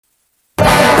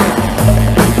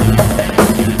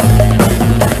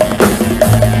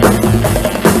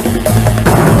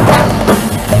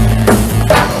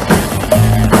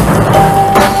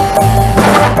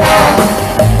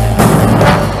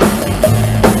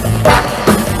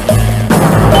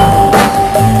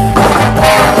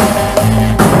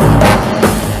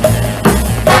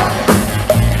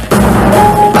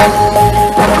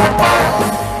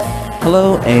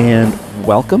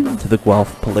welcome to the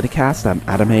Guelph Politicast. I'm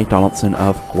Adam A. Donaldson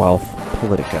of Guelph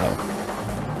Politico.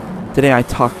 Today I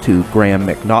talked to Graham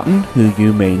McNaughton, who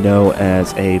you may know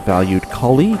as a valued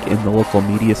colleague in the local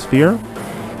media sphere.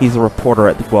 He's a reporter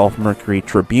at the Guelph Mercury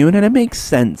Tribune, and it makes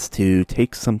sense to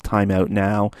take some time out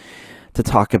now to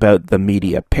talk about the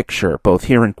media picture, both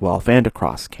here in Guelph and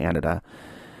across Canada.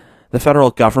 The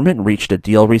federal government reached a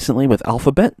deal recently with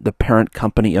Alphabet, the parent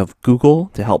company of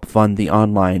Google, to help fund the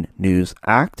Online News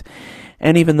Act.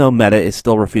 And even though Meta is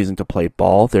still refusing to play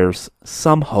ball, there's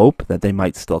some hope that they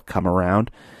might still come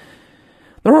around.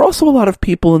 There are also a lot of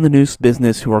people in the news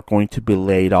business who are going to be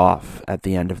laid off at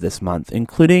the end of this month,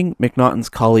 including McNaughton's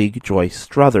colleague Joyce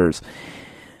Struthers.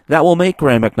 That will make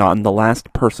Graham McNaughton the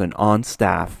last person on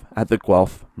staff at the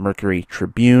Guelph Mercury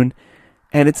Tribune,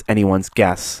 and it's anyone's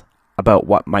guess about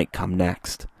what might come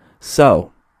next.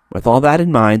 So, with all that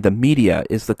in mind, the media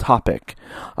is the topic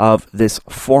of this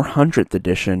 400th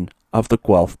edition of the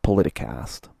Guelph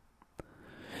Politicast.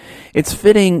 It's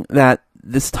fitting that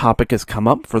this topic has come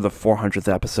up for the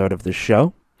 400th episode of this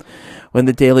show. When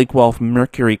the Daily Guelph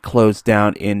Mercury closed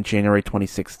down in January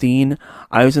 2016,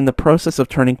 I was in the process of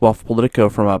turning Guelph Politico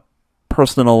from a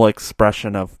personal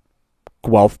expression of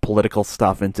Guelph political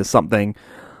stuff into something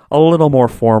a little more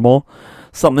formal,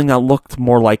 something that looked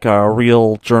more like a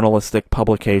real journalistic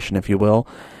publication, if you will.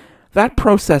 That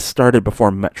process started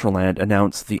before Metroland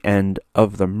announced the end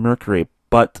of the Mercury,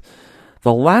 but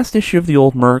the last issue of the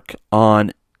old Merc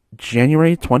on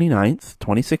January 29th,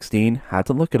 2016, had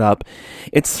to look it up.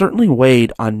 It certainly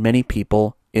weighed on many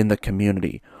people in the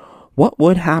community. What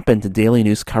would happen to daily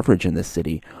news coverage in this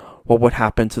city? What would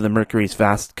happen to the Mercury's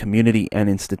vast community and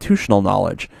institutional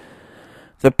knowledge?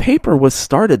 The paper was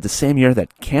started the same year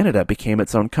that Canada became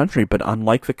its own country, but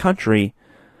unlike the country,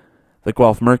 the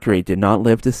Guelph Mercury did not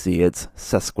live to see its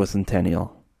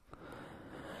sesquicentennial.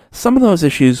 Some of those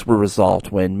issues were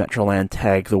resolved when Metroland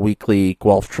tagged the weekly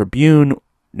Guelph Tribune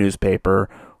newspaper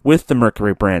with the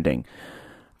Mercury branding.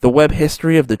 The web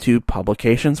history of the two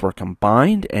publications were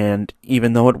combined, and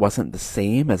even though it wasn't the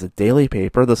same as a daily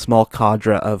paper, the small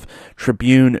cadre of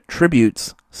Tribune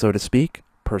tributes, so to speak,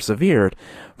 persevered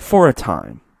for a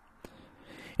time.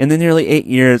 In the nearly 8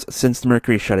 years since the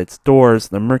Mercury shut its doors,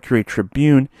 the Mercury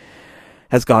Tribune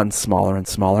has gotten smaller and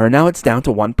smaller, and now it's down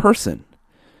to one person.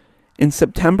 In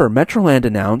September, Metroland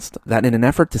announced that in an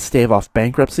effort to stave off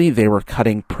bankruptcy, they were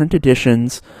cutting print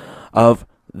editions of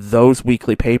those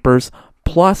weekly papers,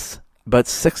 plus about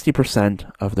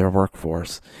 60% of their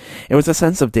workforce. It was a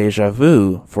sense of déjà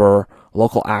vu for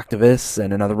local activists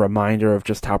and another reminder of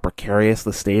just how precarious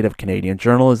the state of Canadian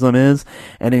journalism is.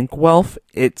 And in Guelph,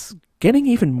 it's getting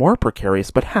even more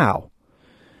precarious, but how?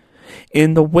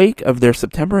 In the wake of their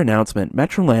September announcement,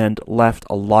 Metroland left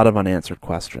a lot of unanswered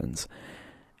questions.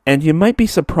 And you might be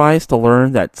surprised to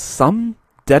learn that some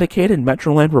dedicated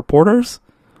Metroland reporters,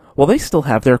 well, they still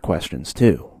have their questions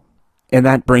too. And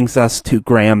that brings us to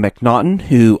Graham McNaughton,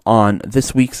 who on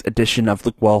this week's edition of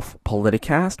the Guelph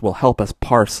Politicast will help us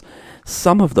parse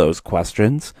some of those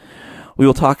questions. We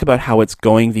will talk about how it's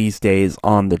going these days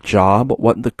on the job,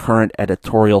 what the current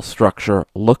editorial structure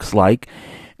looks like,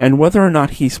 and whether or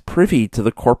not he's privy to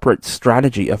the corporate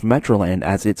strategy of Metroland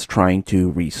as it's trying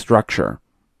to restructure.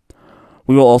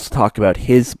 We will also talk about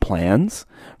his plans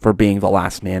for being the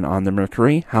last man on the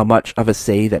Mercury, how much of a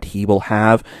say that he will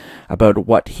have about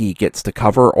what he gets to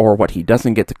cover or what he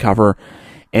doesn't get to cover,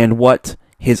 and what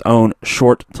his own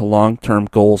short to long-term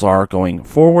goals are going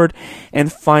forward.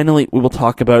 And finally, we will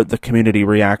talk about the community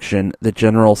reaction, the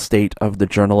general state of the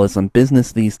journalism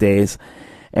business these days,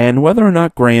 and whether or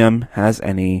not Graham has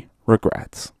any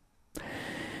regrets.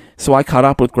 So I caught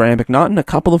up with Graham McNaughton a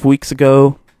couple of weeks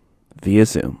ago via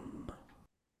Zoom.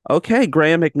 Okay,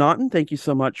 Graham McNaughton, thank you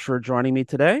so much for joining me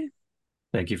today.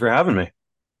 Thank you for having me.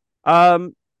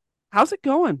 How's it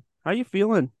going? How are you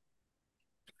feeling?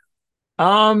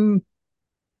 Um,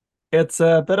 it's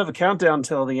a bit of a countdown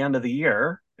till the end of the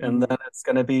year, and then it's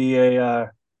going to be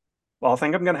well, I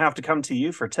think I'm going to have to come to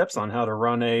you for tips on how to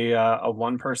run a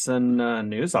one-person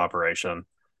news operation.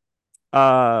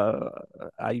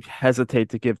 I hesitate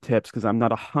to give tips because I'm not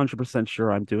 100%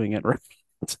 sure I'm doing it right.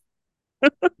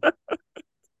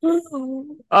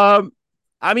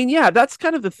 I mean, yeah, that's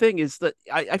kind of the thing is that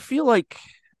I feel like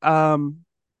one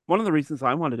of the reasons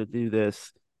I wanted to do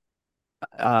this,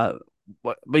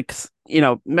 because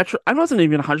I wasn't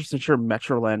even 100% sure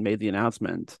Metroland made the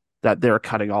announcement that they're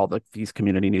cutting all these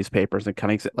community newspapers and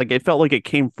cutting, like, it felt like it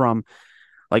came from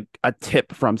like a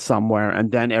tip from somewhere,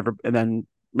 and then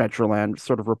Metroland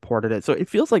sort of reported it. So it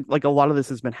feels like a lot of this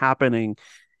has been happening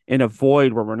in a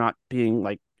void where we're not being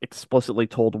like explicitly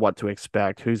told what to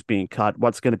expect, who's being cut,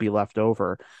 what's going to be left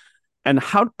over. And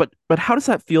but how does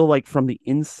that feel like from the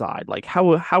inside? Like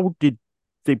how did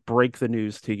they break the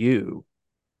news to you?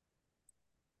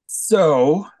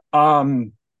 So,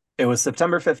 it was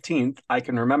September 15th. I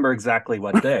can remember exactly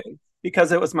what day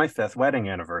because it was my fifth wedding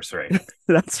anniversary.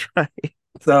 That's right.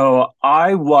 So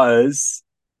I was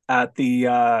at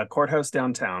the courthouse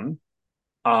downtown.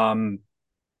 Um,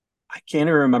 I can't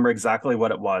even remember exactly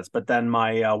what it was, but then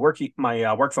my work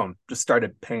phone just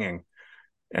started pinging,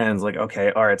 and it's like,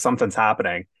 okay, all right, something's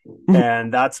happening.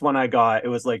 And that's when I got, it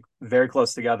was like very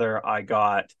close together. I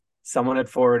got, someone had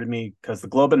forwarded me because the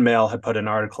Globe and Mail had put an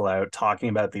article out talking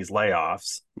about these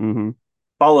layoffs, Hmm.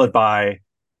 followed by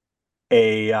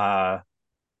a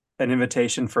an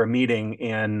invitation for a meeting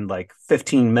in like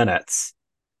 15 minutes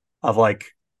of like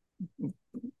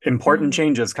important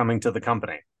changes coming to the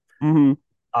company. Hmm.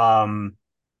 Um,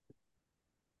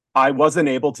 I wasn't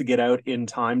able to get out in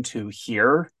time to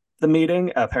hear the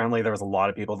meeting. Apparently, there was a lot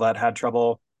of people that had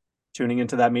trouble tuning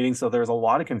into that meeting. So there was a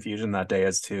lot of confusion that day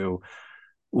as to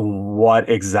what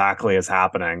exactly is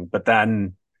happening. But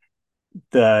then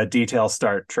the details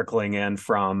start trickling in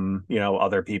from,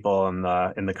 other people in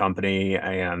the company,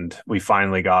 and we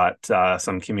finally got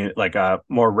some like a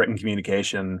more written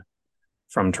communication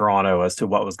from Toronto as to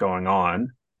what was going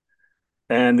on.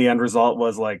 And the end result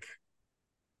was like,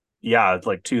 yeah,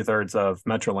 like two-thirds of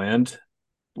Metroland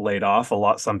laid off.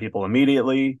 Some people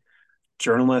immediately.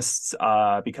 Journalists,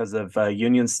 because of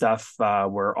union stuff,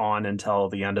 were on until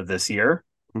the end of this year.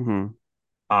 Hmm.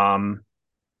 Um,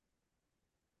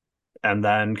 and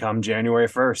then come January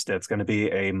 1st, it's going to be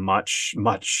a much,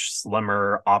 much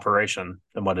slimmer operation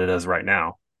than what it is right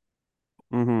now.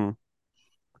 Hmm.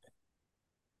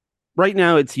 Right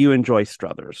now, it's you and Joyce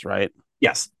Struthers, right?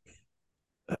 Yes.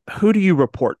 Who do you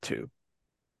report to?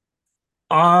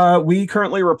 We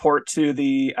currently report to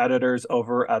the editors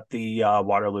over at the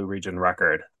Waterloo Region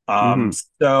Record. Hmm.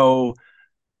 So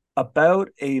about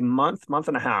a month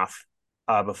and a half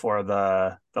before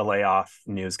the layoff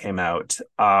news came out,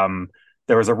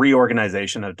 there was a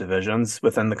reorganization of divisions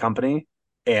within the company,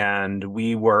 and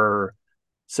we were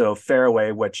so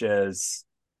Fairway, which is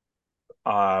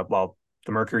well,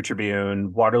 the Mercury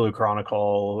Tribune, Waterloo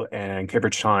Chronicle, and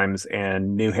Cambridge Times,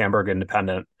 and New Hamburg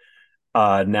Independent.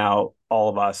 Now all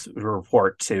of us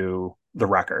report to the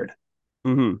Record,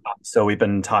 Hmm. so we've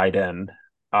been tied in.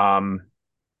 Um,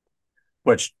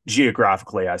 which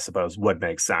geographically, I suppose, would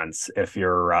make sense if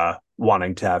you're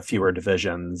wanting to have fewer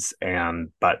divisions,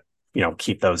 but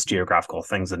keep those geographical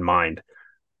things in mind.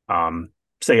 Um,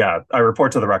 so yeah, I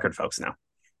report to the Record folks now.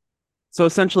 So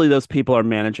essentially, those people are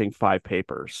managing five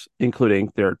papers,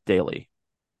 including their daily.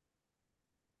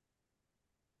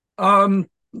 Um,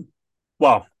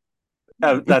 well,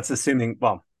 that's assuming.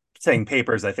 Well, saying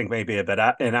papers, I think, may be a bit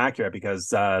inaccurate because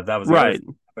that was the other Right. thing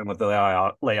that happened with the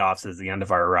layoffs is the end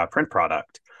of our print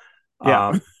product. Yeah.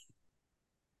 Um,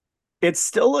 it's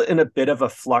still in a bit of a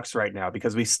flux right now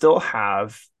because we still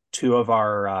have two of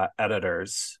our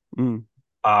editors, Mm.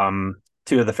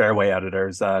 two of the Fairway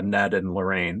editors, Ned and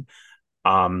Lorraine,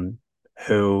 um,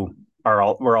 who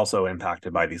were also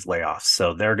impacted by these layoffs.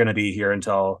 So they're going to be here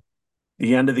until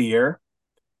the end of the year,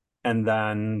 and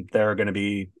then they're going to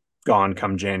be gone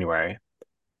come January.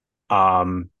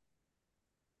 Um,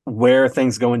 where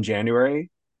things go in January,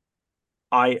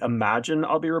 I imagine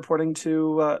I'll be reporting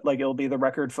to like it'll be the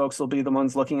Record folks will be the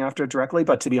ones looking after it directly.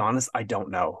 But to be honest, I don't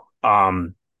know.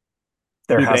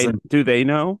 There hasn't. Do they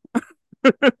know?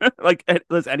 Like,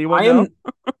 does anyone I know?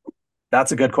 am.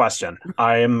 That's a good question.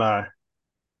 I am.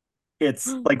 It's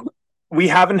like we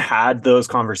haven't had those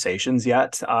conversations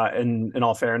yet. In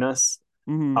all fairness,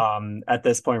 Hmm. at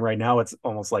this point right now, it's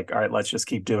almost like, all right, let's just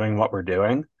keep doing what we're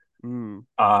doing.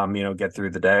 Mm. Get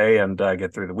through the day and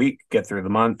get through the week, get through the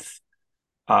month.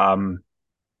 Um,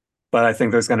 but I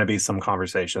think there's going to be some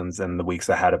conversations in the weeks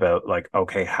ahead about like,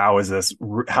 okay, how is this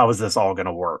all going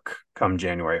to work come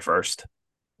January 1st?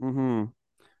 Hmm.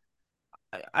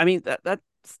 I mean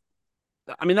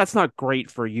I mean that's not great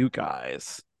for you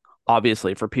guys.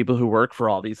 Obviously, for people who work for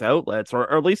all these outlets,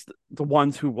 or at least the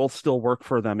ones who will still work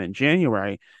for them in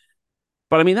January.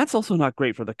 But I mean, that's also not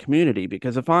great for the community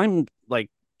because if I'm like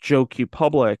Joe Q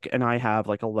Public and I have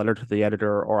like a letter to the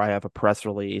editor or I have a press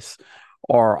release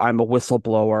or I'm a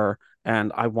whistleblower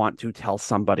and I want to tell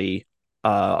somebody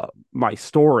my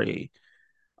story,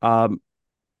 um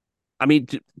I mean,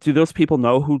 do those people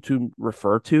know who to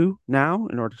refer to now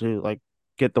in order to like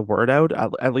get the word out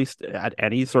at least at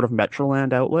any sort of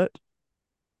Metroland outlet?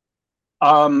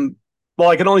 Um, well,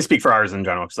 I can only speak for ours in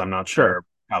general because I'm not Sure. sure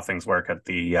how things work at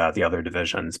the other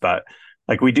divisions, but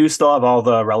Like we do still have all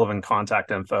the relevant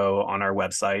contact info on our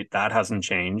website. That hasn't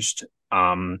changed.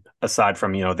 Aside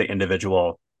from, the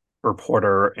individual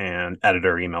reporter and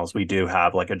editor emails, we do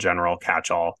have like a general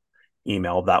catch-all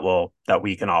email that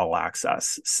we can all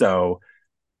access. So,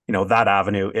 that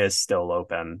avenue is still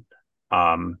open.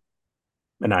 Um,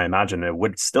 and I imagine it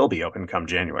would still be open come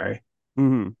January.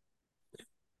 Hmm.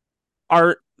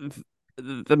 Are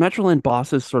the Metroland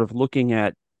bosses sort of looking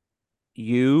at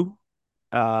you,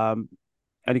 um,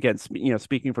 and again,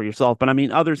 speaking for yourself, but I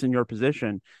mean others in your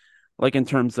position, like in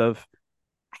terms of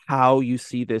how you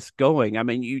see this going? I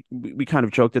mean, we kind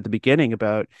of joked at the beginning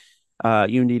about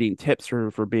you needing tips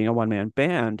for being a one man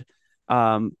band.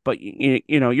 But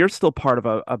you're still part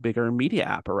of a bigger media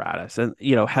apparatus, and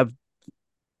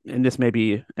and this may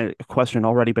be a question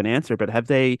already been answered, but have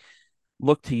they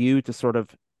looked to you to sort of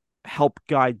help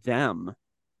guide them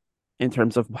in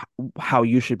terms of how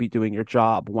you should be doing your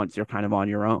job once you're kind of on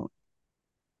your own?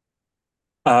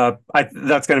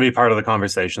 That's going to be part of the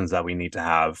conversations that we need to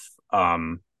have.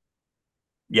 Um,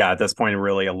 yeah, at this point,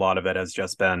 really, a lot of it has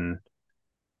just been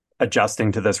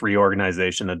adjusting to this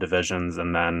reorganization of divisions,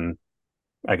 and then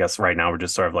I guess right now we're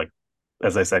just sort of like,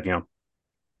 as I said,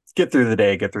 get through the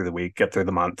day, get through the week, get through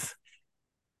the month.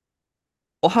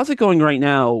 Well, how's it going right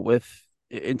now with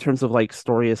in terms of like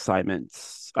story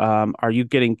assignments? Are you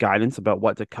getting guidance about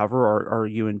what to cover, or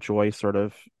you enjoy sort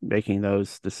of making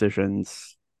those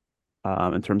decisions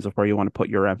in terms of where you want to put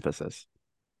your emphasis?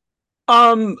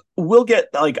 We'll get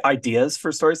like ideas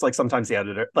for stories. Like sometimes the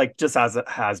editor, like just as it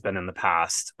has been in the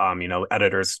past,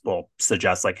 editors will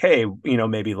suggest like, hey,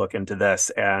 maybe look into this.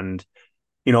 And,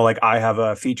 like I have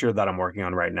a feature that I'm working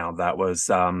on right now that was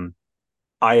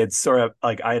I had sort of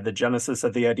like I had the genesis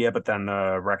of the idea, but then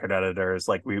the record editors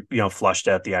like we, flushed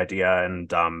out the idea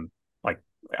and like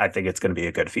I think it's gonna be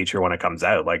a good feature when it comes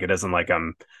out. Like it isn't like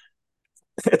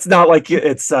it's not like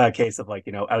it's a case of like,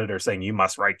 editor saying you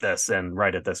must write this and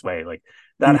write it this way. Like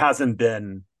that hasn't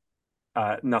been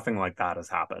nothing like that has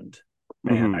happened.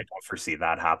 And I Mm-hmm. don't foresee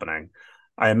that happening.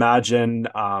 I imagine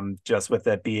just with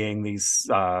it being these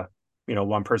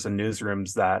one person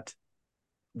newsrooms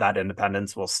that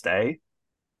independence will stay.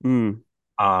 Mm.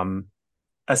 Um,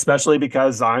 Especially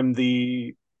because I'm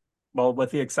well,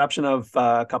 with the exception of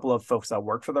a couple of folks that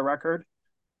work for the record,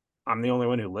 I'm the only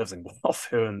one who lives in Guelph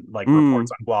who and like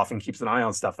reports Mm. on Guelph and keeps an eye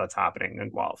on stuff that's happening in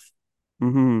Guelph.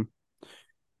 Mm-hmm.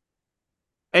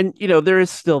 And there is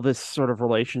still this sort of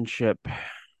relationship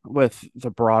with the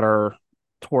broader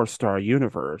Torstar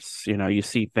universe. You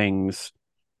see things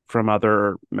from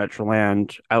other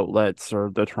Metroland outlets or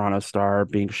the Toronto Star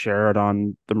being shared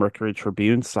on the Mercury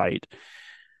Tribune site.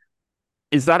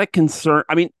 Is that a concern?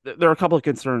 I mean, there are a couple of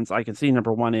concerns I can see.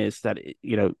 Number one is that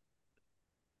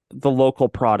the local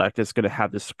product is going to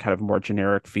have this kind of more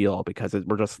generic feel because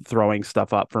we're just throwing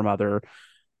stuff up from other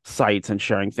sites and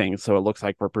sharing things, so it looks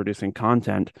like we're producing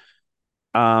content.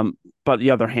 But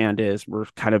the other hand is we're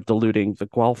kind of diluting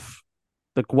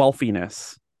the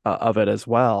Guelphiness of it as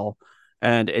well,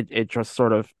 and it just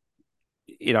sort of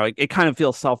it kind of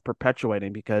feels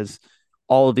self-perpetuating because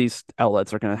all of these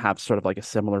outlets are going to have sort of like a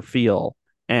similar feel.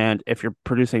 And if you're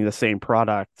producing the same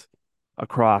product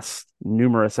across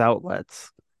numerous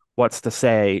outlets, what's to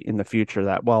say in the future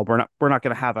that, well, we're not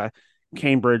going to have a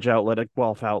Cambridge outlet, a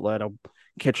Guelph outlet, a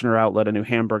Kitchener outlet, a New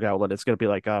Hamburg outlet. It's going to be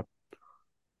like a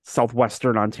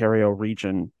southwestern Ontario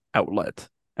region outlet,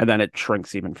 and then it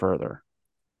shrinks even further.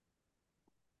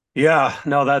 Yeah,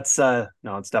 no, that's no,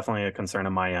 it's definitely a concern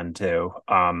on my end too.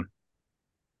 Like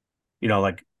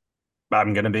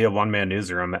I'm gonna be a one man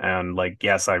newsroom and like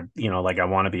yes, like I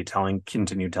want to be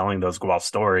continue telling those Guelph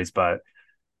stories, but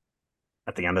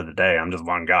at the end of the day, I'm just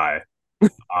one guy.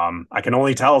 I can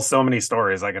only tell so many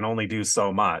stories. I can only do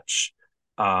so much.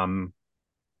 Um,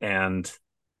 and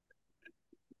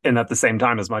at the same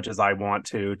time, as much as I want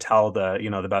to tell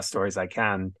the best stories I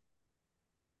can,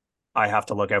 I have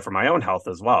to look out for my own health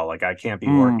as well. Like I can't be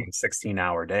Mm, working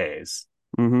 16-hour days,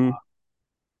 mm-hmm,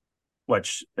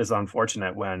 which is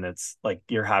unfortunate when it's like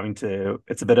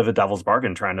it's a bit of a devil's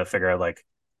bargain trying to figure out like,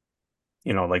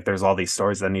 like there's all these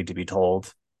stories that need to be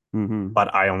told, mm-hmm,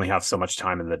 but I only have so much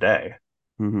time in the day.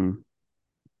 mm-hmm.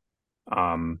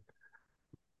 Um,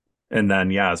 and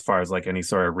then yeah, as far as like any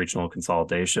sort of regional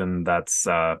consolidation, that's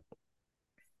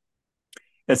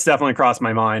it's definitely crossed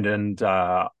my mind, and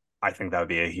I think that would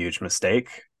be a huge mistake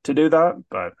to do that.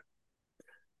 But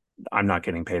I'm not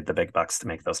getting paid the big bucks to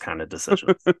make those kind of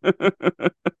decisions.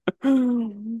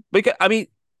 Because I mean,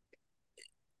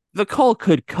 the call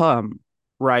could come,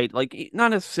 right? Like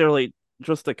not necessarily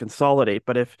just to consolidate,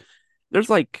 but if there's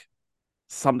like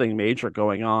something major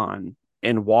going on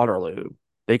in Waterloo,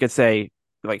 they could say,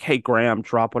 like, hey, Graham,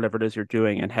 drop whatever it is you're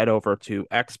doing and head over to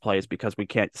X place because we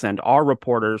can't send our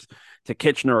reporters to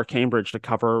Kitchener or Cambridge to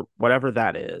cover whatever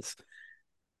that is.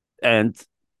 And,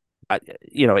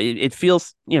 it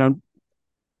feels,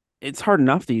 it's hard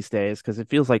enough these days because it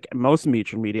feels like most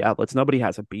major media outlets, nobody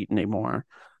has a beat anymore.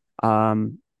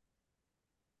 Um,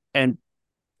 and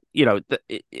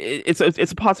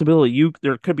it's a possibility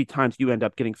there could be times you end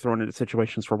up getting thrown into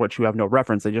situations for which you have no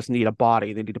reference. They just need a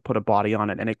body. They need to put a body on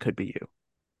it, and it could be you.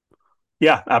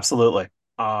 Yeah, absolutely.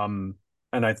 And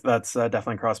that's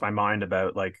definitely crossed my mind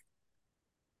about like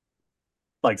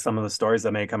some of the stories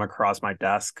that may come across my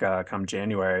desk come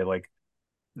January. Like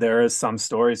there is some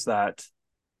stories that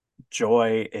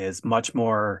Joy is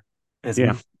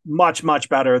Yeah, much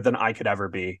better than I could ever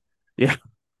be yeah,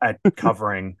 at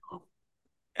covering.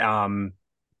 Um,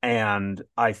 and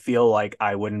I feel like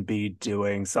I wouldn't be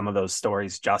doing some of those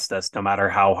stories justice, no matter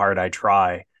how hard I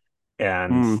try.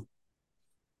 And mm,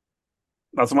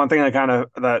 that's one thing it kind of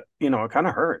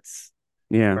hurts.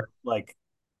 yeah, Where, like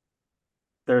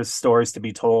there's stories to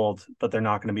be told, but they're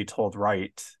not going to be told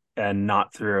right and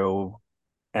not through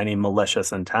any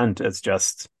malicious intent. It's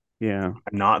just yeah,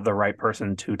 I'm not the right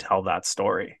person to tell that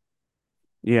story.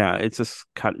 yeah. It's just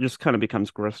kind of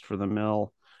becomes grist for the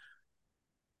mill.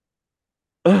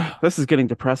 Ugh, this is getting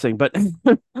depressing, but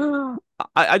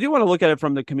I do want to look at it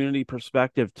from the community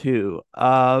perspective too.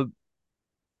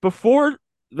 Before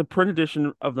the print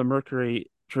edition of the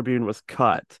Mercury Tribune was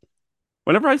cut,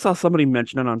 whenever I saw somebody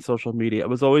mention it on social media, it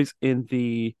was always in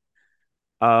the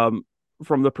um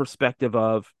from the perspective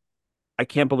of I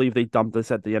can't believe they dumped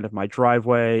this at the end of my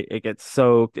driveway. It gets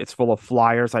soaked. It's full of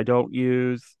flyers I don't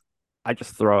use. I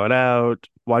just throw it out.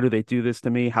 Why do they do this to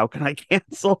me? How can I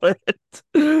cancel it?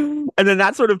 And then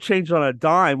that sort of changed on a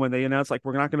dime when they announced, like,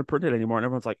 we're not going to print it anymore. And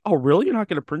everyone's like, oh, really? You're not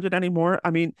going to print it anymore?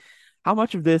 I mean, how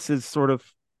much of this is sort of,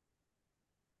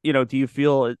 do you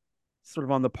feel it sort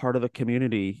of on the part of the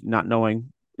community, not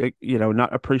knowing,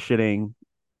 not appreciating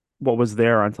what was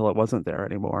there until it wasn't there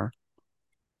anymore?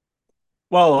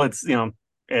 Well,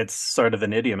 it's sort of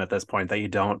an idiom at this point that you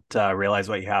don't realize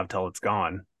what you have till it's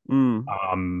gone. Mm,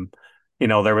 Um,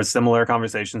 there was similar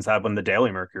conversations had when the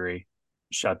Daily Mercury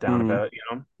shut down mm.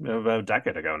 about a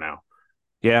decade ago now.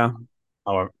 Yeah,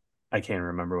 Oh, I can't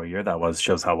remember what year that was.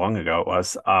 Shows how long ago it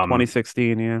was.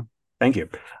 2016. Yeah. Thank you.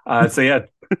 So yeah,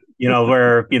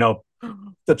 where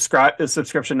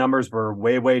subscription numbers were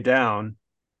way down,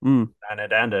 Mm. and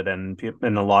it ended,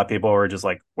 and a lot of people were just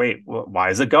like, "Wait, why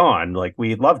is it gone? Like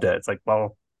we loved it." It's like,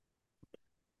 well,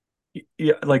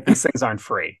 yeah, like these things aren't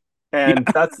free, and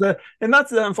Yeah. that's the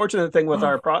unfortunate thing with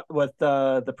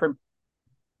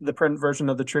the print version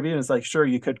of the Tribune is like, sure,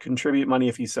 you could contribute money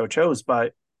if you so chose,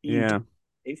 but you Yeah. don't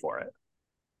pay for it.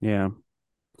 Yeah.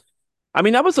 I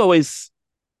mean, that was always,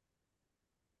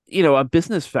 a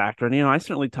business factor. And, I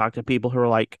certainly talked to people who are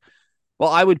like, well,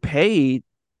 I would pay,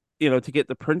 to get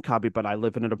the print copy, but I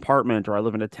live in an apartment or I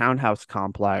live in a townhouse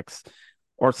complex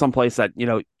or someplace that,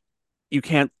 you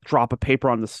can't drop a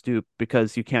paper on the stoop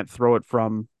because you can't throw it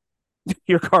from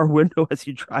your car window as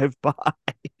you drive by,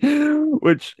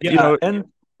 which, Yeah,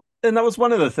 and that was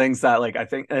one of the things that like I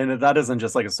think, and that isn't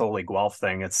just like a solely Guelph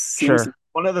thing. It seems sure.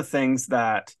 one of the things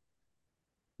that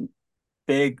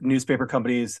big newspaper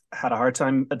companies had a hard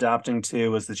time adapting to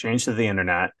was the change to the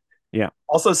internet. Yeah.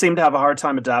 Also seem to have a hard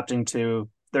time adapting to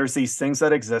there's these things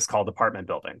that exist called apartment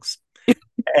buildings.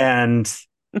 And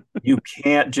you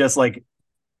can't just like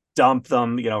dump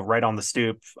them, right on the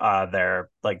stoop there.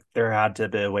 Like there had to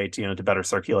be a way to, to better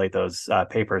circulate those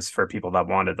papers for people that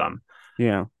wanted them.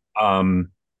 Yeah.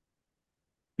 Um,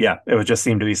 yeah, it would just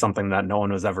seem to be something that no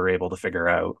one was ever able to figure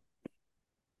out.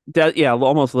 Yeah.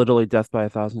 Almost literally death by a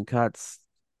thousand cuts.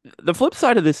 The flip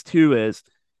side of this, too, is,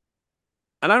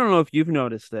 and I don't know if you've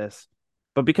noticed this,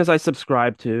 but because I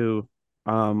subscribe to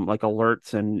like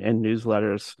alerts and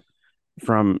newsletters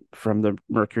from the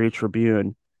Mercury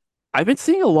Tribune, I've been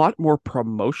seeing a lot more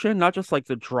promotion, not just like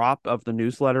the drop of the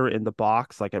newsletter in the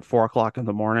box like at 4 o'clock in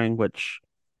the morning, which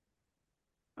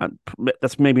uh,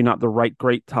 that's maybe not the right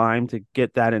great time to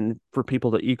get that and for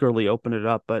people to eagerly open it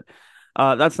up, but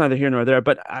that's neither here nor there.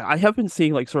 But I have been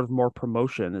seeing like sort of more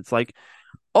promotion. It's like,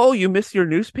 oh, you missed your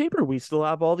newspaper? We still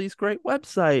have all these great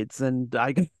websites. And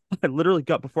I literally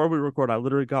got, before we record, I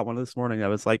literally got one this morning. I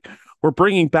was like, we're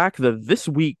bringing back the This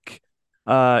Week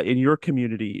in your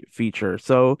community feature.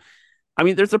 So, I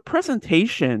mean, there's a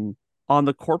presentation on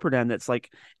the corporate end that's like,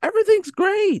 everything's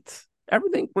great.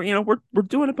 Everything, we're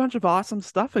doing a bunch of awesome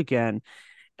stuff again.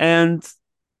 And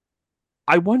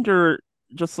I wonder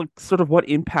just like sort of what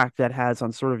impact that has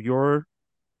on sort of your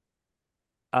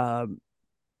um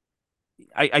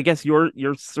I guess your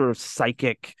sort of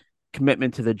psychic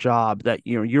commitment to the job that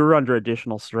you're under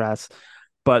additional stress,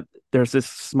 but there's this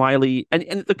smiley, and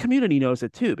the community knows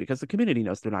it too, because the community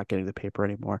knows they're not getting the paper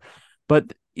anymore.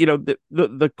 But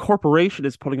the corporation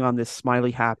is putting on this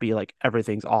smiley happy, like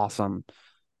everything's awesome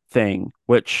thing,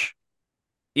 which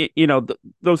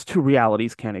those two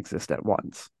realities can't exist at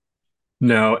once.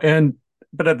 No,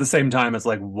 but at the same time, it's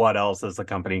like, what else is the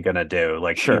company gonna do?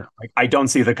 Like, Sure. like I don't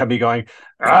see the company going,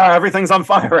 everything's on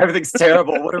fire, everything's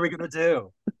terrible. What are we gonna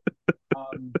do?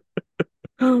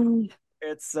 Um,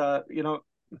 it's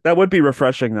That would be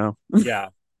refreshing though. yeah.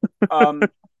 Um,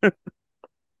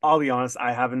 I'll be honest,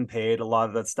 I haven't paid a lot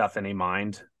of that stuff any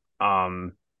mind.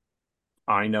 Um,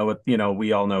 I know what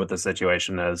we all know what the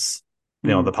situation is. The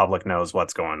Mm, public knows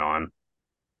what's going on,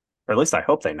 or at least I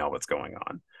hope they know what's going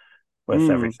on with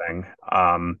mm. everything.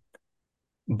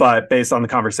 But based on the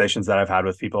conversations that I've had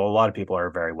with people, a lot of people are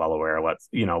very well aware of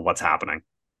what's happening.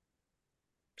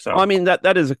 Well, I So mean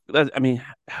that is I mean,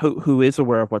 who is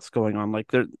aware of what's going on?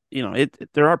 Like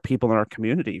there are people in our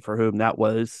community for whom that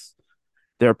was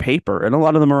their paper, and a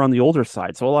lot of them are on the older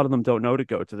side, so a lot of them don't know to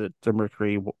go to the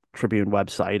Mercury Tribune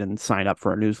website and sign up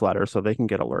for a newsletter so they can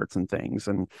get alerts and things.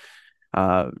 And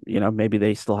maybe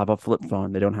they still have a flip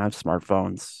phone, they don't have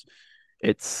smartphones.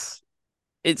 It's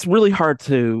really hard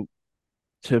to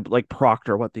like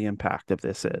proctor what the impact of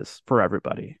this is for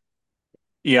everybody.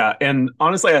 yeah, and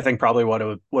honestly, I think probably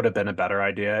what would have been a better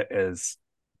idea is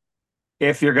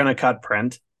if you're going to cut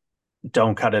print,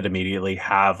 don't cut it immediately.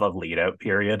 Have a lead out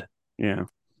period. Yeah.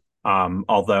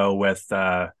 Although with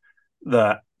the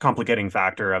complicating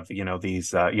factor of these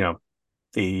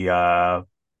the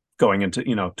going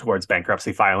into towards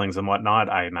bankruptcy filings and whatnot,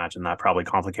 I imagine that probably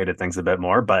complicated things a bit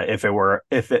more. But if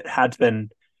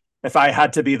I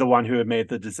had to be the one who had made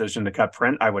the decision to cut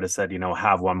print, I would have said,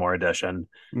 have one more edition,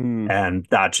 Mm. and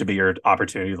that should be your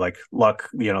opportunity. Like, look,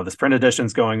 this print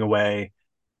edition's going away.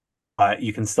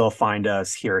 You can still find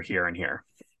us here, here, and here.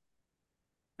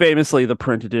 Famously, the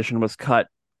print edition was cut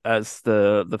as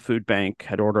the food bank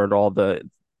had ordered all the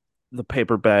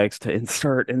paper bags to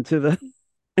insert into the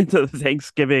into the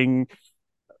Thanksgiving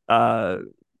uh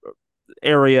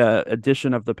area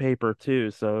edition of the paper too.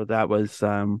 So that was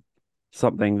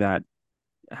something that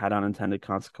had unintended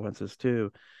consequences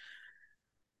too.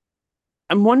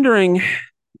 I'm wondering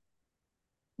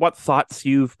what thoughts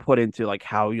you've put into like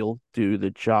how you'll do the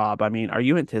job. I mean, are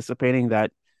you anticipating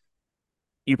that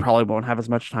you probably won't have as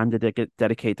much time to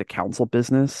dedicate to council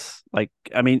business? Like,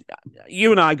 I mean,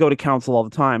 you and I go to council all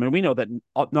the time, and we know that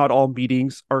not all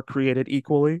meetings are created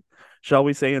equally, shall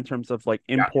we say, in terms of like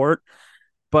Yeah. import.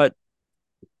 But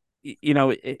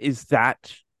is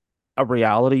that a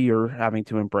reality you're having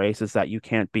to embrace? Is that you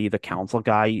can't be the council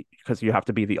guy because you have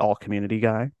to be the all community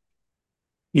guy?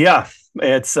 Yeah,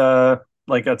 it's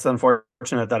like it's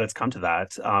unfortunate that it's come to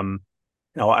that.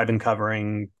 I've been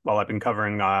covering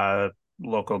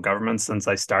local government since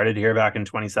I started here back in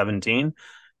 2017.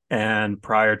 And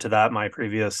prior to that, my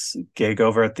previous gig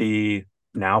over at the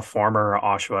now former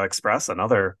Oshawa Express,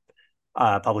 another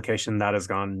publication that has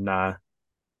gone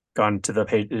to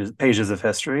the pages of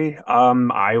history.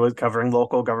 I was covering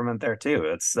local government there too.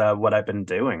 It's what I've been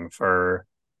doing for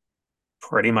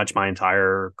pretty much my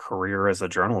entire career as a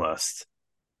journalist.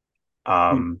 Hmm.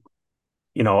 Um,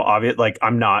 obvious like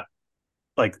I'm not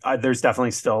there's definitely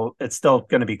it's still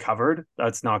going to be covered.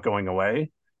 That's not going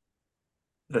away.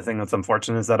 The thing that's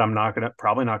unfortunate is that I'm not going to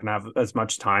probably not going to have as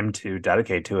much time to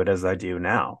dedicate to it as I do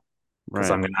now, because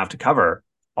Right. I'm going to have to cover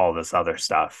all this other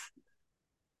stuff.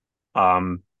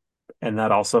 Um, and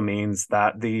that also means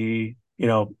that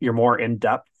you're more in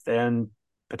depth and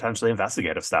potentially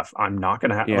investigative stuff. I'm not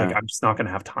going to Yeah. I'm just not going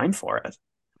to have time for it.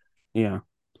 Yeah.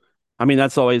 I mean,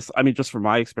 that's always, I mean, just from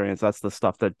my experience, that's the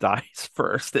stuff that dies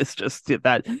first. It's just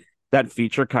that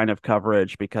feature kind of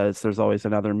coverage because there's always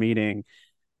another meeting.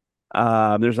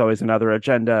 There's always another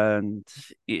agenda, and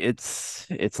it's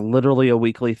literally a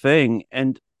weekly thing.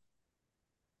 And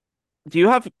do you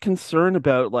have concern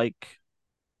about like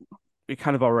we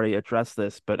kind of already addressed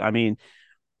this, but I mean,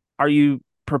 are you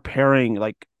preparing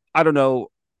like I don't know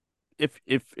if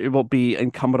it will be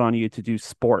incumbent on you to do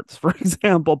sports, for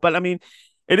example. But I mean,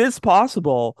 it is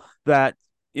possible that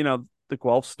the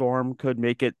Guelph Storm could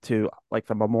make it to like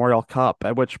the Memorial Cup.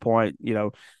 At which point,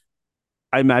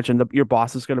 I imagine your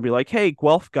boss is going to be like, "Hey,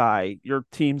 Guelph guy, your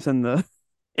team's in the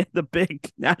in the big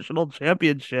national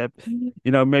championship.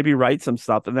 Maybe write some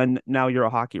stuff." And then now you're a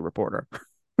hockey reporter.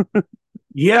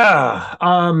 Yeah.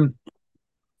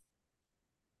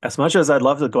 As much as I'd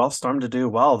love the Guelph Storm to do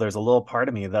well, there's a little part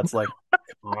of me that's like,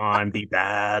 come on, be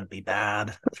bad, be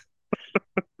bad.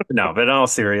 No, but in all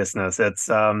seriousness, it's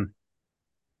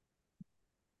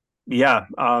Yeah.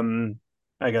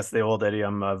 I guess the old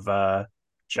idiom of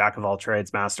jack of all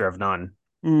trades, master of none.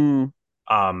 Mm.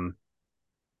 Um,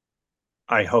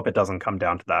 I hope it doesn't come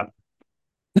down to that.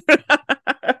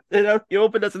 You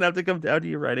hope it doesn't have to come down to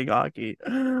you writing hockey.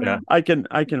 Yeah. I can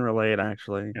relate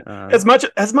actually. Yeah. As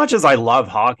much as I love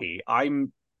hockey,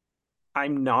 I'm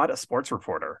not a sports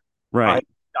reporter. I Right.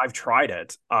 I've tried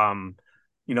it.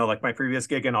 Like my previous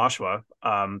gig in Oshawa,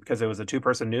 because it was a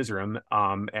two-person newsroom,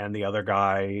 and the other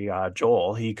guy,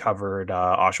 Joel, he covered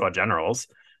Oshawa Generals,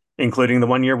 including the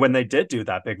one year when they did do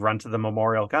that big run to the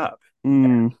Memorial Cup.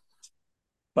 Mm.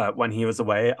 But when he was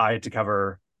away, I had to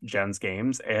cover Jen's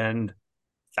games, and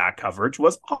that coverage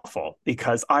was awful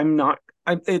because I'm not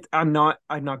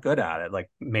good at it. Like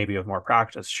maybe with more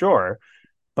practice, sure,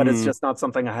 but it's Mm. just not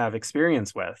something I have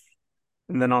experience with.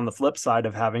 And then on the flip side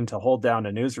of having to hold down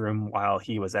a newsroom while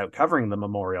he was out covering the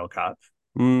Memorial Cup,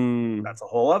 Mm. that's a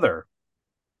whole other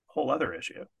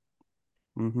issue.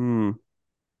 Hmm.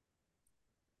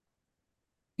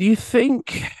 Do you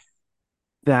think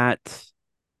that,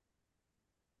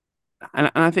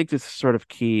 and I think this is sort of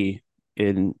key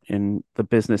in the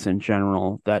business in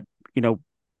general, that you know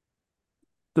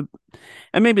the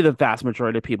and maybe the vast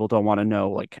majority of people don't want to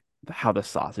know like how the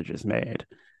sausage is made,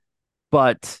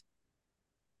 but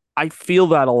I feel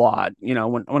that a lot.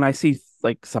 When I see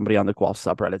like somebody on the Guelph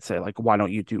subreddit say like, "Why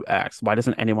don't you do X? Why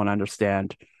doesn't anyone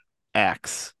understand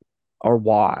X or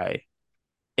Y?"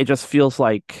 It just feels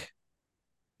like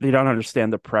they don't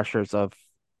understand the pressures of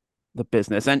the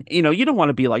business. And you don't want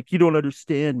to be like, you don't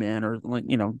understand, man, or like,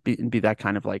 be that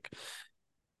kind of like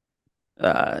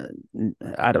uh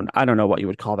I don't know what you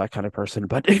would call that kind of person,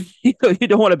 but you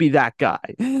don't want to be that guy.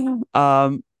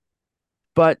 Um,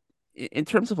 but in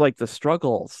terms of like the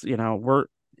struggles, we're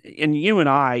and you and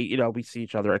I, we see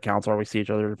each other at council or we see each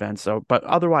other at events. So, but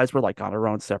otherwise, we're like on our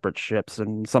own separate ships,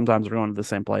 and sometimes we're going to the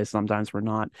same place, sometimes we're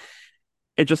not.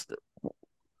 It just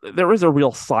There is a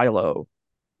real silo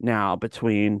now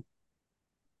between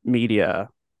media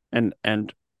and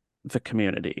the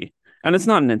community. And it's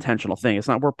not an intentional thing. It's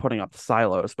not we're putting up the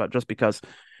silos, but just because,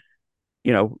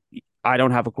 you know, I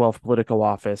don't have a Guelph Politico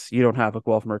office, you don't have a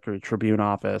Guelph Mercury Tribune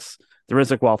office. There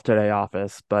is a Guelph Today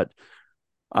office, but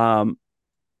um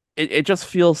it just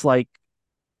feels like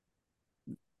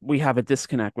we have a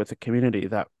disconnect with the community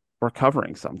that we're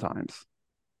covering sometimes.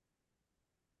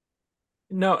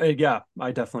 No, yeah,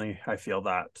 I feel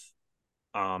that.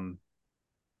 Um,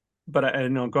 but I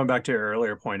know going back to your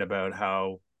earlier point about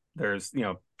how there's,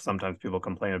 sometimes people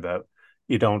complain about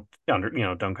you don't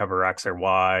cover X or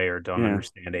Y or don't Yeah.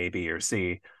 understand A, B, or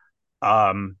C.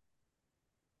 Um,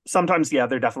 Sometimes, yeah,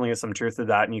 there definitely is some truth to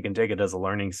that, and you can take it as a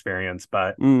learning experience.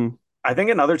 But Mm. I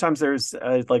think in other times there's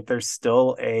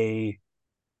still a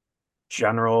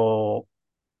general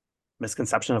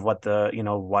misconception of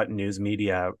what news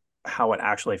media, how it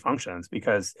actually functions.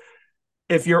 Because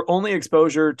if your only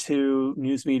exposure to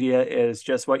news media is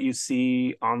just what you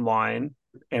see online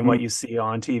and what Mm. you see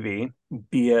on TV,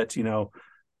 be it,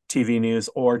 TV news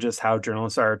or just how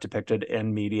journalists are depicted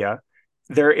in media,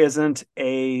 there isn't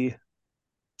a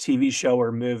TV show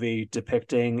or movie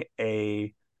depicting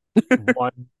a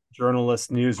one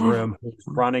journalist newsroom who's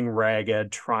running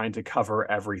ragged, trying to cover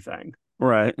everything.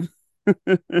 Right.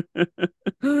 There's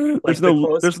Like the no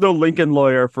close, there's no Lincoln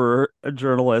lawyer for a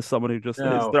journalist, someone who just is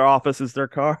no, their office is their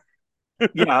car.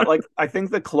 yeah, like I think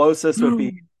the closest would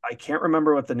be I can't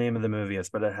remember what the name of the movie is,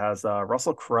 but it has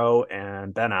Russell Crowe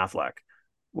and Ben Affleck,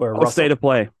 where Oh, state Russell, of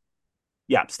play.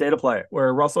 yeah, State of Play,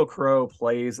 where Russell Crowe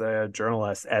plays a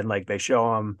journalist, and like they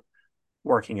show him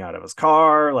working out of his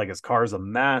car, like his car's a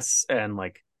mess, and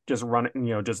like just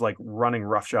running, just like running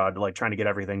roughshod, like trying to get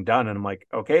everything done. And I'm like,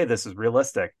 okay, this is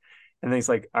realistic. And then he's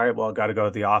like, all right, well, I got to go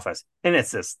to the office. And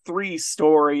it's this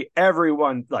 3-story,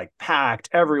 everyone like packed,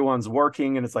 everyone's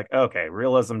working. And it's like, okay,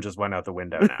 realism just went out the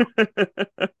window now.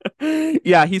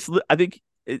 Yeah, I think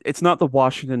it's not the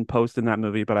Washington Post in that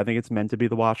movie, but I think it's meant to be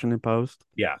the Washington Post.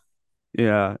 Yeah.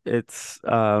 Yeah,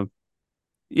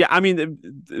 yeah, I mean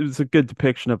it was a good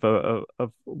depiction of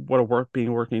what being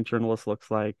a working journalist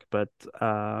looks like, but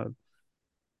Helen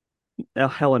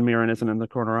Mirren isn't in the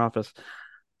corner office.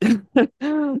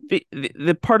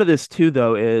 The part of this too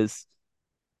though is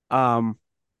um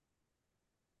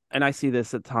and I see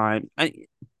this at time.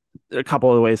 A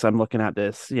couple of ways I'm looking at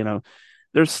this,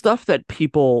 there's stuff that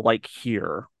people like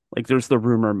hear, like there's the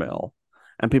rumor mill,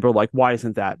 and people are like, why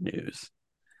isn't that news?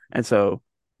 And so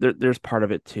there's part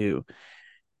of it too.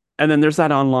 And then there's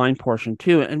that online portion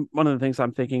too. And one of the things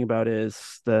I'm thinking about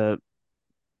is the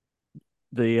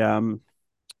 1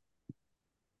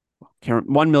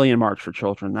 million March for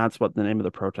Children. That's what the name of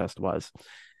the protest was.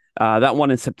 That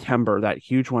one in September, that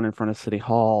huge one in front of City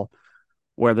Hall,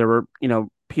 where there were,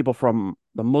 people from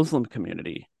the Muslim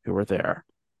community who were there,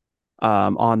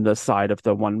 on the side of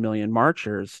the 1 million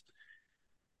marchers.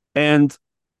 And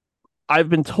I've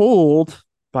been told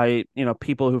by,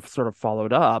 people who've sort of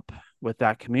followed up with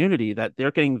that community that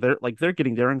they're getting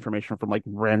their information from like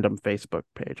random Facebook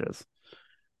pages,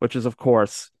 which is of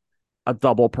course a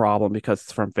double problem because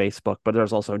it's from Facebook, but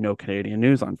there's also no Canadian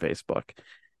news on Facebook.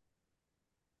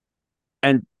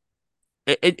 And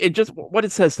it just what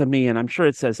it says to me, and I'm sure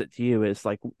it says it to you, is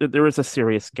like there is a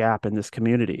serious gap in this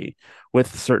community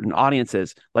with certain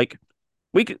audiences. Like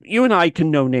you and I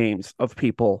can know names of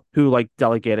people who like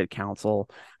delegate at council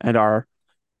and are,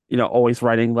 always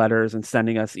writing letters and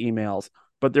sending us emails.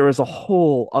 But there is a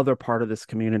whole other part of this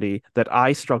community that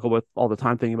I struggle with all the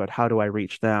time, thinking about how do I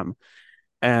reach them.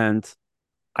 And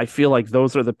I feel like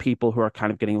those are the people who are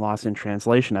kind of getting lost in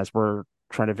translation as we're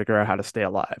trying to figure out how to stay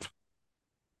alive.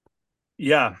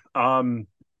 Yeah. No,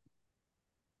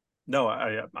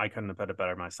 I couldn't have put it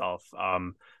better myself.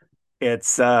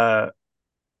 It's and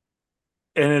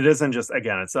it isn't just,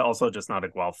 again, it's also just not a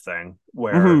Guelph thing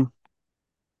where Hmm.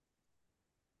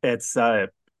 it's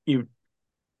you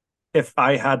if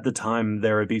I had the time,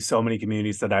 there would be so many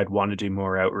communities that I'd want to do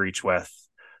more outreach with.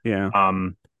 Yeah.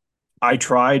 Um, I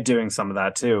tried doing some of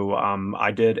that too.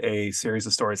 I did a series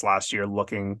of stories last year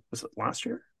was it last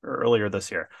year or earlier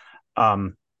this year?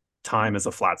 Um, Time is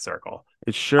a flat circle.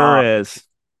 It sure Uh, is.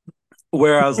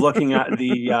 where I was looking at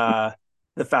the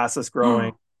fastest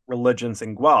growing religions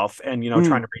in Guelph and trying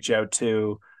Mm, to reach out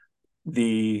to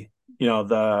the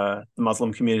the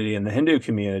Muslim community and the Hindu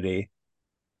community.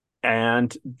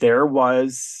 And there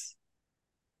was,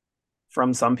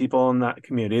 from some people in that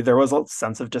community, there was a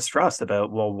sense of distrust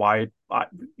about, well, why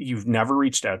you've never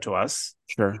reached out to us?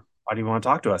 sure. Why do you want to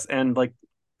talk to us? And like,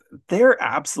 they're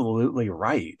absolutely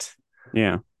right.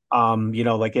 Yeah.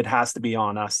 Like it has to be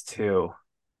on us to,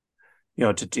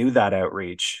 to do that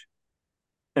outreach.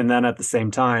 And then at the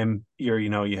same time,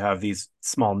 you have these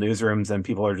small newsrooms and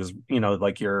people are just,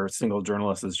 like your single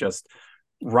journalist is just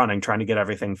running, trying to get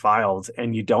everything filed,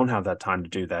 and you don't have that time to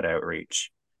do that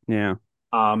outreach. Yeah.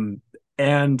 Um,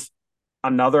 and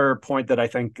another point that I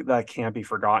think that can't be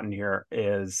forgotten here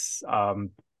is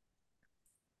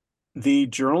the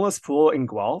journalist pool in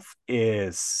Guelph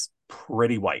is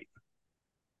pretty white.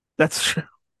 That's true.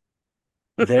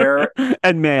 There,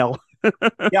 And male.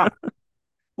 yeah.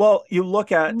 Well, you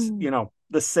look at, Mm.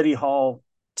 the city hall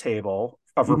table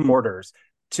of Hmm. reporters.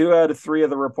 Two out of three of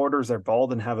the reporters are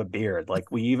bald and have a beard.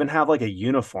 Like we even have like a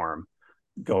uniform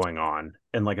going on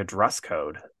and like a dress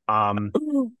code.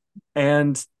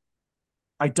 And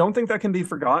I don't think that can be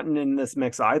forgotten in this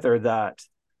mix either, that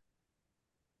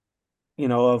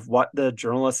of what the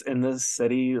journalists in this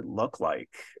city look like.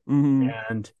 Hmm.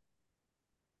 And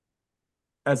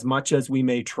as much as we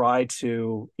may try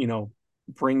to,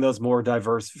 bring those more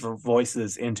diverse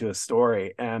voices into a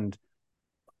story, and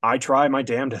I try my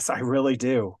damnedest, I really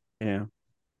do. Yeah.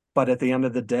 But at the end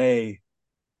of the day,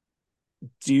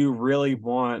 do you really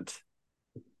want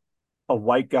a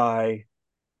white guy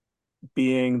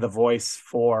being the voice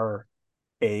for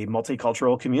a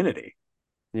multicultural community?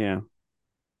 Yeah.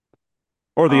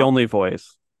 Or the Uh, only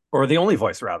voice. or the only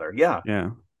voice, rather? Yeah. Yeah.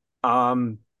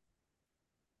 Um,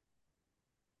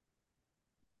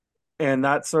 and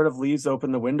that sort of leaves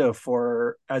open the window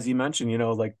for, as you mentioned,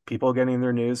 like people getting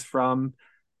their news from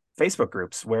Facebook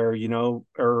groups where,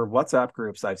 or WhatsApp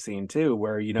groups I've seen too,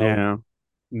 where, Yeah.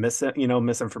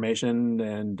 misinformation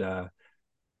and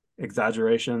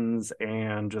exaggerations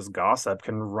and just gossip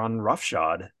can run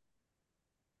roughshod.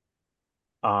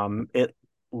 It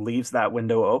leaves that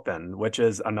window open, which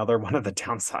is another one of the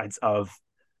downsides of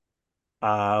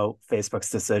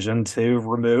Facebook's decision to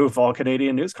remove all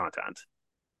Canadian news content.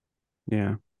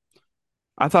 Yeah.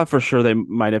 I thought for sure they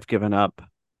might have given up.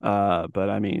 But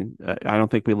I mean, I don't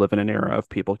think we live in an era of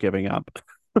people giving up.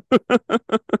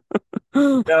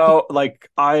 No, like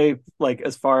I like,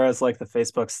 as far as like the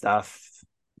Facebook stuff,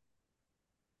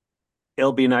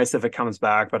 it'll be nice if it comes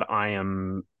back, but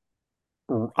I'm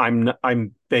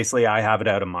basically, I have it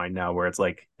out of mind now where it's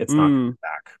like it's not Mm,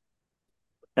 back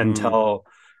mm, until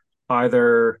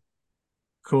either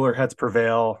cooler heads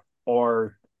prevail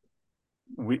or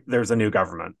there's a new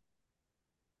government.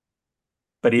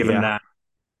 But even yeah. that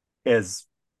is,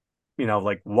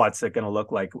 like, what's it going to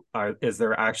look like? Is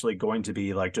there actually going to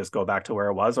be like just go back to where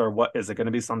it was, or what is it going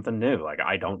to be something new? Like,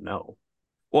 I don't know.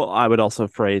 Well, I would also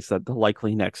phrase that the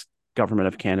likely next government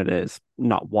of Canada is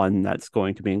not one that's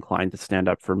going to be inclined to stand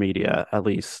up for media, at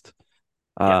least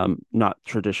Yeah. not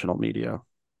traditional media.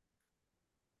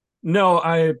 No,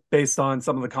 I based on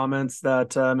some of the comments that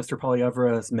Mr.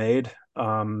 Poilievre has made,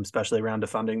 especially around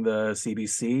defunding the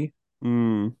CBC.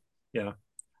 Mm. Yeah.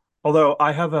 Although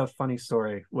I have a funny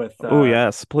story Oh,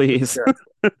 yes, with please.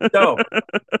 Gareth.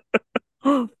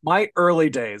 So my early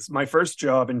days, my first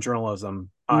job in journalism,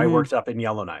 I Hmm. worked up in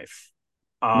Yellowknife.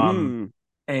 Um,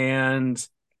 Mm. and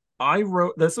I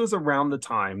wrote this was around the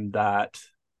time that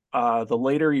the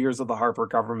later years of the Harper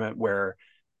government where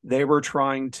they were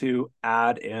trying to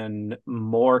add in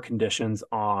more conditions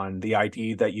on the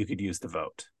ID that you could use to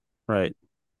vote. Right.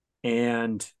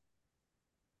 And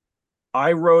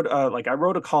I wrote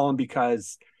a column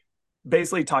because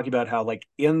basically talking about how like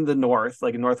in the North,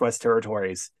 like in Northwest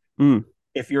Territories, Mm.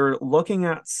 if you're looking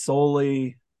at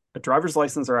solely a driver's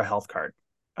license or a health card,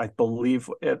 I believe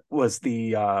it was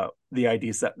the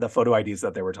IDs that the photo IDs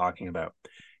that they were talking about.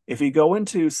 If you go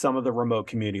into some of the remote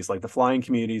communities, like the flying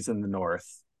communities in the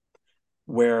north,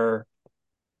 where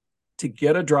to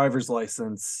get a driver's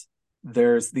license,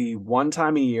 there's the one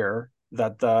time a year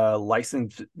that the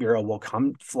license bureau will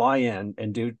come fly in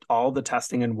and do all the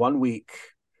testing in 1 week,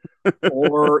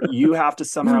 or you have to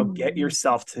somehow get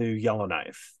yourself to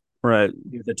Yellowknife, Right.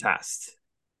 do the test.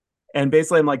 And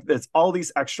basically, I'm like, it's all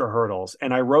these extra hurdles.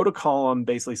 And I wrote a column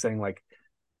basically saying, like,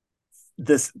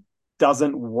 this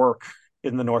doesn't work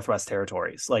in the Northwest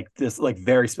Territories. Like, this, like,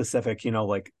 very specific,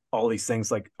 like, all these things,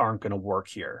 like, aren't going to work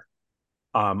here.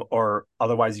 Or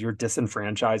otherwise, you're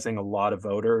disenfranchising a lot of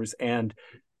voters. And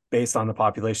based on the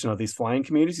population of these flying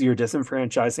communities, you're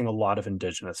disenfranchising a lot of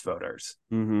Indigenous voters.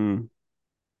 Hmm.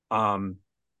 Um,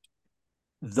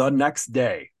 the next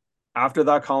day, after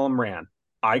that column ran,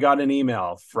 I got an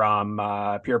email from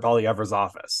Pierre Poilievre's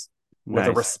office with a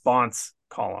Nice. response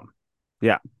column.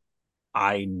 Yeah.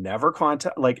 I never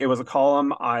contact like it was a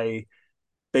column I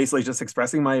basically just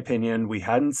expressing my opinion. We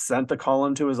hadn't sent the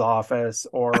column to his office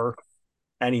or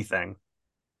anything.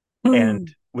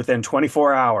 And within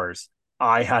 24 hours,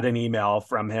 I had an email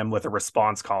from him with a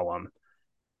response column,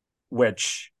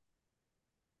 which,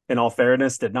 in all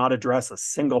fairness, did not address a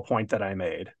single point that I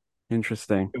made.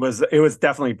 Interesting. It was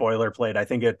definitely boilerplate. I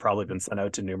think it had probably been sent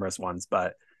out to numerous ones,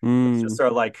 but it's just Mm. sort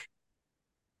of like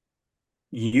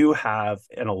you have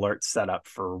an alert set up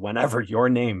for whenever your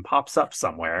name pops up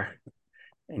somewhere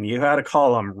and you had a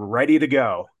column ready to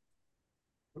go.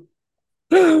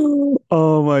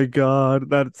 Oh my God,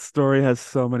 that story has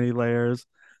so many layers.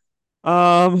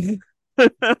 Um,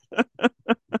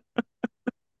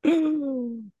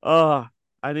 oh,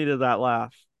 I needed that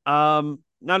laugh.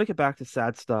 Now to get back to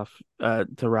sad stuff, to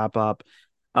wrap up.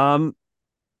 Um,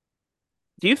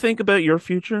 do you think about your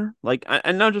future? Like,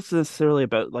 and not just necessarily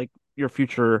about like your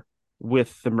future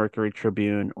with the Mercury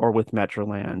Tribune or with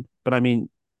Metroland, but I mean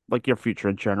like your future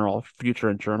in general, future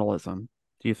in journalism.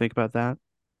 Do you think about that?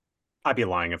 I'd be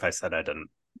lying if I said I didn't.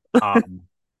 Um,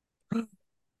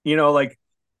 like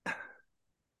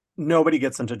nobody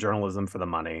gets into journalism for the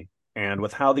money. And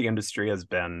with how the industry has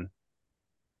been,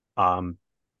 um,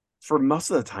 for most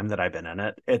of the time that I've been in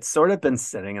it, it's sort of been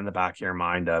sitting in the back of your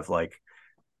mind of like,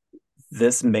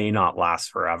 this may not last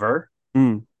forever.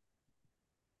 Mm.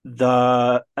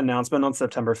 The announcement on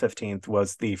September 15th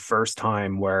was the first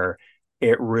time where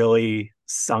it really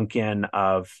sunk in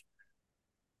of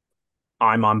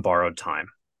I'm on borrowed time.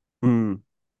 Mm.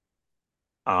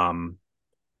 Um,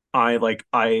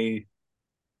 I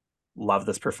love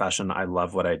this profession. I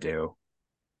love what I do,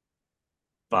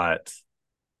 but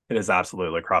it is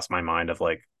absolutely crossed my mind of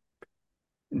like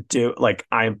do like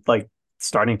I'm like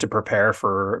starting to prepare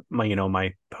for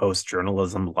my post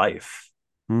journalism life.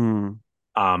 Mm.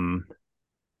 Um,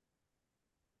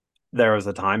 there was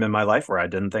a time in my life where I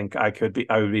didn't think I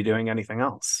would be doing anything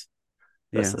else.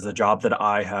 This Yeah. is a job that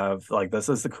I have like this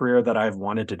is the career that I've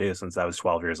wanted to do since I was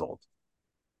 12 years old.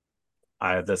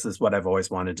 I This is what I've always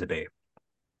wanted to be.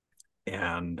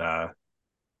 And I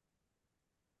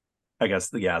guess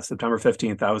yeah, September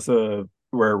 15th, that was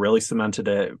where it really cemented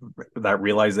it. That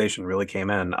realization really came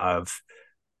in of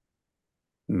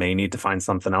may need to find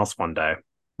something else one day.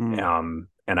 Mm.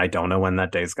 And I don't know when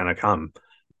that day is going to come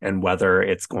and whether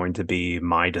it's going to be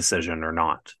my decision or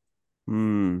not,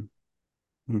 Mm.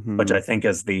 which Hmm. I think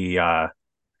is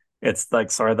it's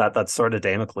like sort of that sort of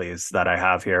Damocles that I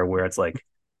have here where it's like,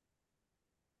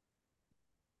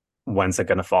 when's it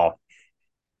going to fall?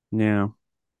 Yeah.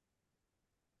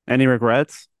 Any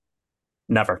regrets?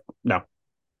 Never. No.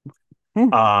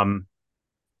 Hmm. Um,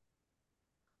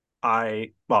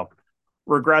 well,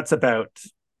 regrets about,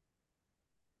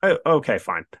 okay,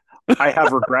 fine. I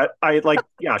have regret.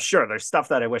 Yeah, sure. There's stuff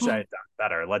that I wish I had done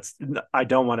better. I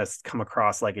don't want to come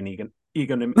across like an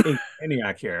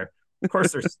egomaniac here. Of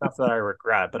course, there's stuff that I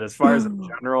regret, but as far as in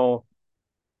general,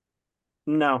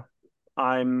 No,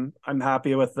 I'm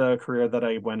happy with the career that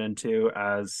I went into,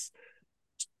 as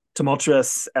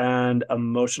tumultuous and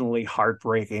emotionally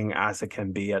heartbreaking as it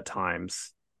can be at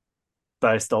times.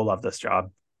 But I still love this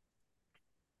job.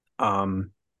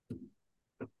 Um,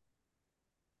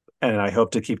 and I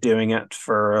hope to keep doing it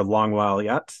for a long while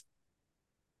yet.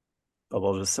 But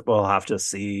we'll have to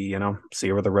see,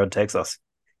 see where the road takes us,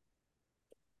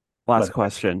 Last whether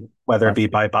question. whether it be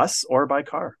by bus or by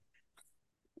car.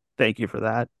 Thank you for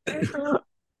that.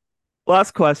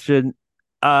 Last question.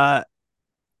 Uh,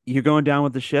 you're going down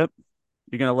with the ship.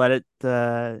 You're gonna let it,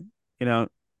 you know,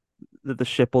 the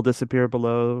ship will disappear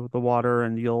below the water,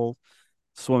 and you'll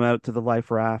swim out to the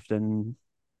life raft and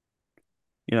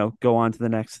go on to the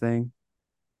next thing.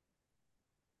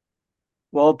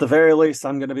 Well, at the very least,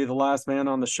 I'm going to be the last man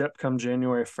on the ship come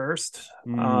January 1st.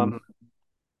 Mm.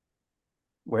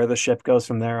 Where the ship goes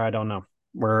from there, I don't know.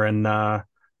 We're in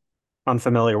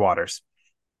unfamiliar waters.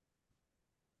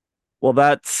 Well,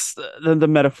 that's the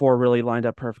metaphor really lined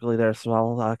up perfectly there, so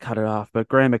I'll cut it off. But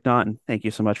Graham McNaughton, thank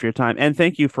you so much for your time, and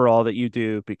thank you for all that you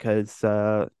do, because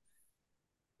I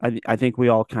think we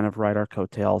all kind of ride our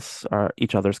coattails,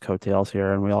 each other's coattails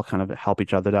here, and we all kind of help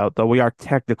each other out. Though we are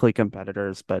technically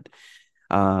competitors, but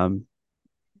um,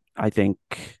 I think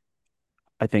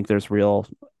I think there's real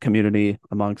community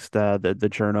amongst the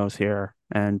journos here,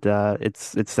 and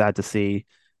it's sad to see.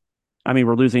 I mean,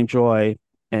 we're losing Joy,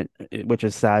 and which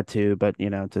is sad too. But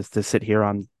just to sit here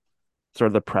on sort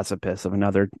of the precipice of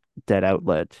another dead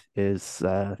outlet is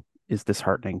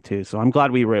disheartening too. So I'm glad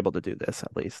we were able to do this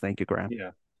at least. Thank you, Graham.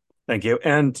 Yeah. Thank you.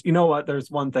 And you know what? There's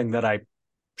one thing that I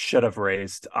should have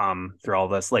raised through all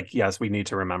this. Like, yes, we need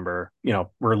to remember,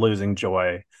 we're losing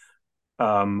Joy.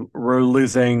 We're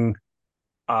losing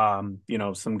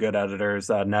some good editors.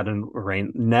 Ned and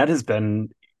Rain. Ned has been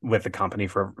with the company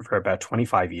for about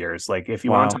 25 years. Like, if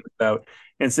you want to Wow. talk about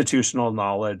institutional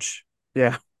knowledge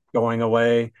Yeah. going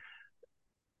away,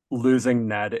 losing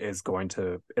Ned it's going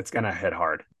to hit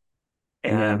hard.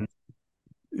 Yeah. And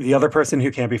the other person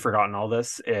who can't be forgotten all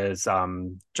this is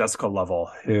Jessica Lovell,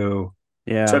 who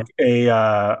Yeah. took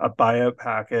a buyout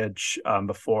package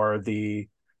before the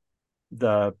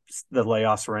the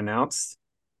layoffs were announced,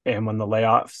 and when the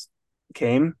layoffs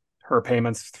came, her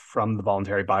payments from the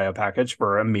voluntary buyout package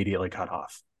were immediately cut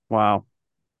off. Wow.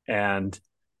 And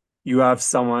you have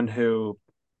someone who,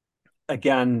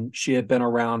 again, she had been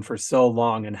around for so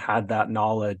long and had that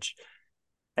knowledge,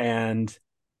 and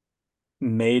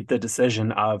made the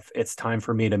decision of, it's time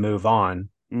for me to move on.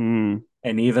 Mm.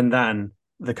 And even then,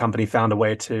 the company found a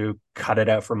way to cut it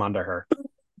out from under her.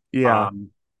 Yeah.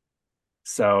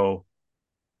 So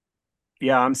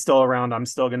yeah, I'm still around. I'm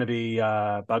still going to be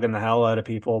bugging the hell out of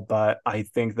people, but I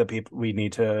think the people, we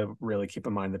need to really keep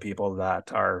in mind the people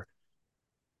that are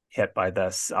hit by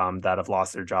this, that have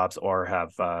lost their jobs or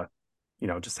have,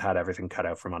 just had everything cut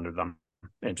out from under them,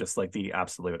 and just like the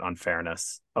absolute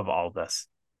unfairness of all of this.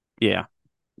 Yeah.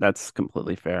 That's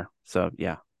completely fair. So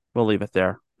yeah, we'll leave it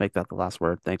there. Make that the last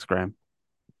word. Thanks, Graham.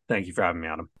 Thank you for having me,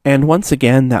 Adam. And once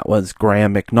again, that was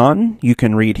Graham McNaughton. You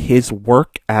can read his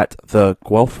work at the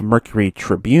Guelph Mercury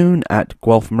Tribune at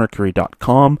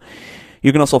guelphmercury.com.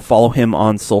 You can also follow him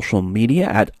on social media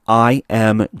at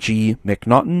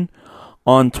IMGMcNaughton,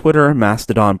 on Twitter,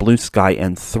 Mastodon, Blue Sky,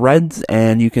 and Threads,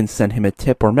 and you can send him a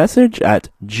tip or message at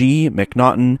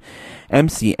gmcnaughton,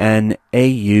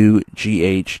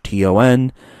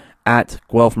 MCNAUGHTON, at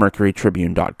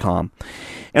guelphmercurytribune.com.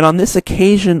 And on this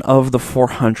occasion of the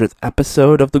 400th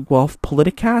episode of the Guelph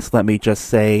Politicast, let me just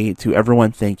say to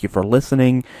everyone, thank you for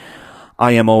listening.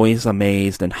 I am always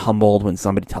amazed and humbled when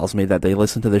somebody tells me that they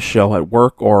listen to the show at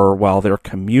work or while they're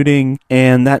commuting,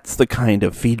 and that's the kind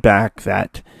of feedback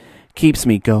that keeps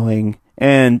me going,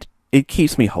 and it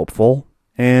keeps me hopeful,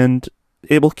 and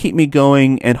it will keep me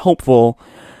going and hopeful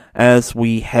as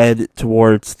we head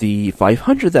towards the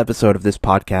 500th episode of this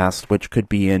podcast, which could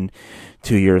be in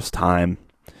 2 years' time.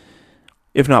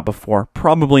 If not before,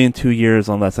 probably in 2 years,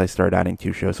 unless I start adding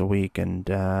 2 shows a week, and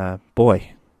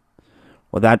boy,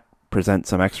 well, that presents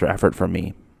some extra effort from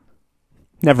me.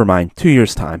 Never mind, 2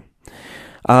 years' time.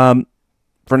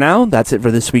 For now, that's it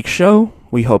for this week's show.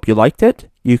 We hope you liked it.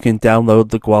 You can download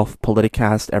the Guelph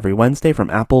Politicast every Wednesday from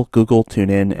Apple, Google,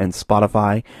 TuneIn, and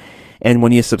Spotify. And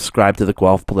when you subscribe to the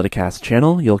Guelph Politicast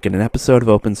channel, you'll get an episode of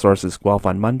Open Source's Guelph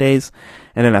on Mondays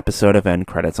and an episode of End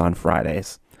Credits on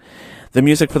Fridays. The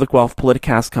music for the Guelph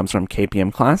Politicast comes from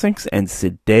KPM Classics and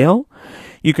Sid Dale.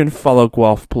 You can follow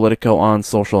Guelph Politico on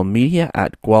social media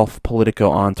at Guelph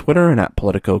Politico on Twitter and at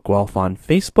Politico Guelph on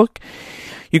Facebook.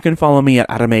 You can follow me at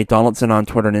Adam A. Donaldson on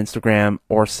Twitter and Instagram,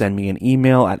 or send me an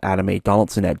email at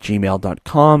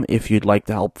adamadonaldson@gmail.com. If you'd like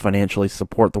to help financially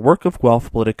support the work of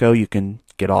Guelph Politico, you can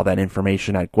get all that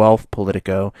information at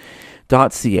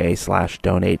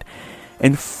guelphpolitico.ca/donate.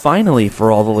 And finally,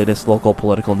 for all the latest local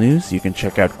political news, you can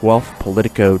check out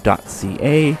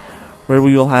guelphpolitico.ca, where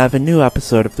we will have a new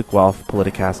episode of the Guelph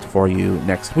Politicast for you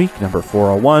next week, number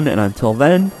 401. And until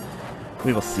then,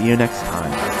 we will see you next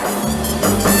time.